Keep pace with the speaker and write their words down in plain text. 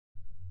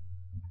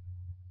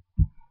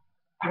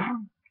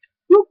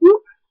Whoop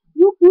whoop,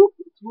 whoop whoop.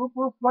 It's Whoop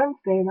Whoop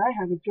Wednesday, and I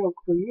have a joke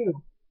for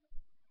you.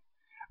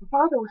 A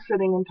father was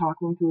sitting and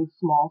talking to his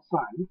small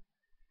son,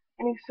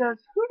 and he says,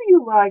 "Who do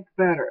you like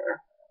better,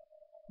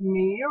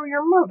 me or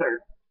your mother?"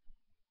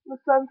 The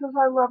son says,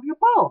 "I love you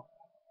both."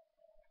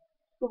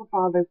 So the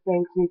father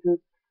thinks and he says,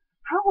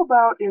 "How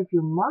about if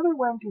your mother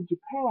went to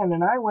Japan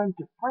and I went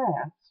to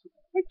France?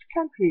 Which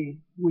country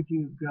would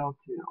you go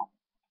to?"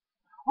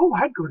 "Oh,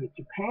 I'd go to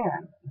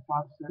Japan." The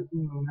father says,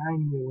 "I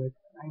knew it.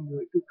 I knew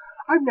it. 'Cause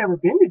I've never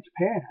been to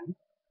Japan."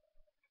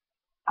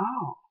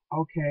 "Oh,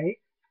 okay.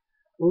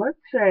 Let's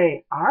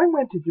say I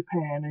went to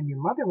Japan and your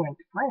mother went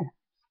to France.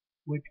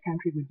 Which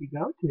country would you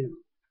go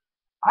to?"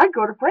 "I'd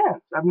go to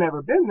France. I've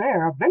never been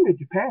there. I've been to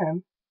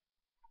Japan."